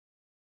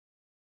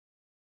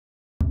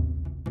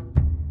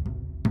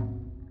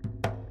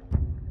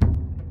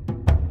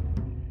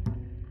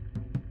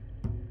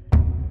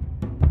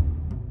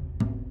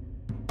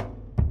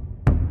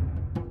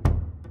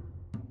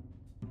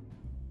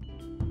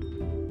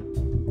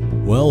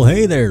Well,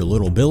 hey there,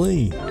 little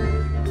Billy.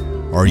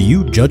 Are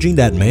you judging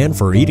that man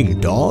for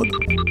eating dog?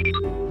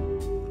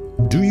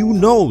 Do you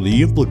know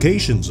the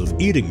implications of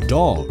eating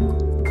dog?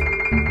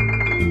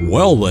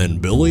 Well then,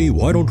 Billy,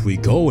 why don't we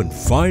go and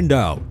find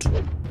out?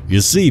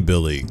 You see,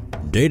 Billy,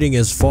 dating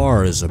as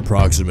far as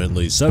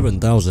approximately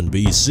 7000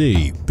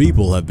 BC,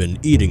 people have been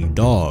eating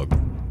dog.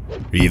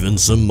 Even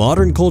some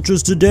modern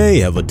cultures today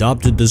have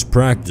adopted this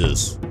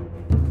practice.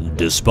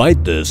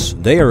 Despite this,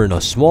 they are in a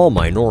small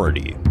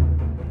minority.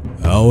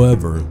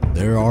 However,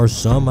 there are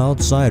some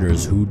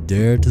outsiders who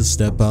dare to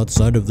step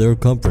outside of their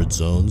comfort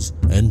zones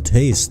and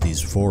taste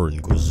these foreign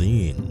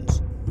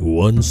cuisines.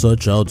 One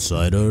such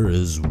outsider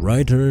is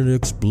writer and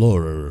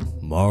explorer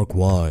Mark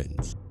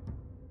Wines.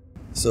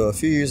 So a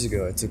few years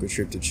ago, I took a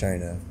trip to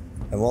China,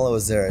 and while I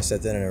was there, I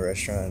sat down in a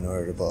restaurant and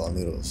ordered a bowl of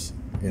noodles.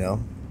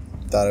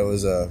 Thought it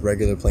was a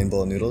regular plain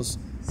bowl of noodles.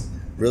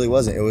 Really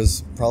wasn't. It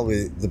was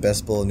probably the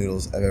best bowl of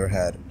noodles I've ever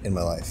had in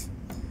my life.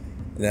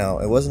 Now,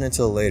 it wasn't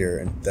until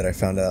later that I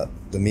found out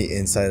the meat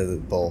inside of the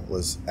bowl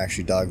was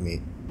actually dog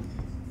meat,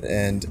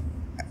 and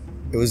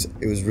it was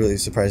really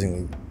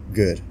surprisingly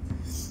good.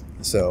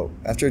 So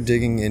after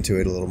digging into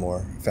it a little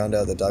more, I found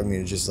out that dog meat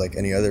is just like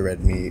any other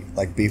red meat,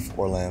 like beef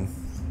or lamb.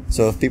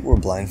 So if people were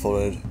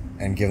blindfolded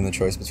and given the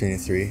choice between the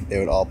three, they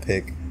would all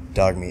pick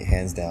dog meat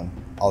hands down,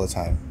 all the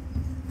time.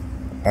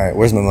 Alright,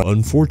 where's my money?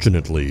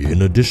 Unfortunately,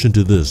 in addition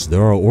to this,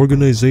 there are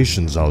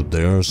organizations out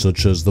there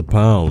such as the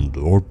Pound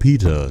or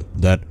PETA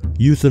that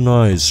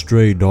euthanize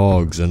stray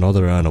dogs and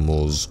other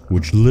animals,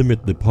 which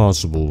limit the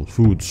possible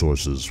food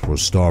sources for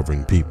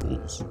starving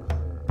peoples.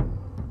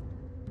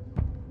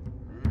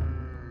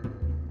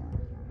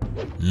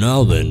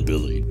 Now then,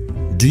 Billy,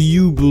 do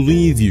you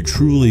believe you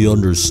truly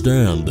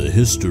understand the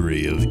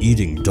history of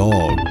eating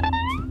dog?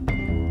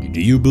 Do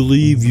you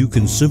believe you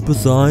can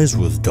sympathize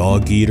with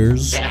dog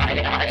eaters?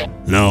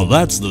 Now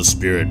that's the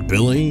spirit,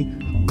 Billy.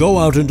 Go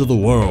out into the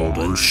world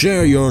and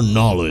share your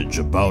knowledge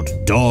about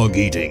dog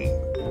eating.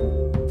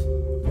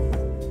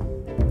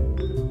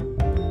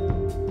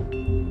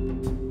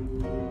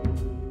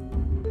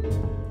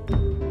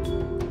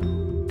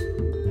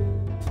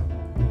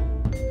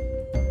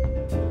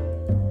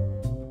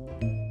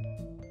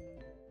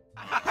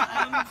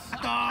 I'm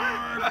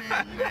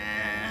starving,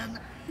 man.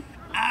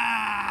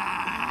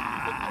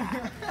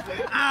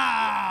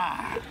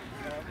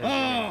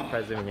 Oh,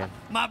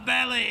 my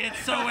belly,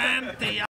 it's so empty.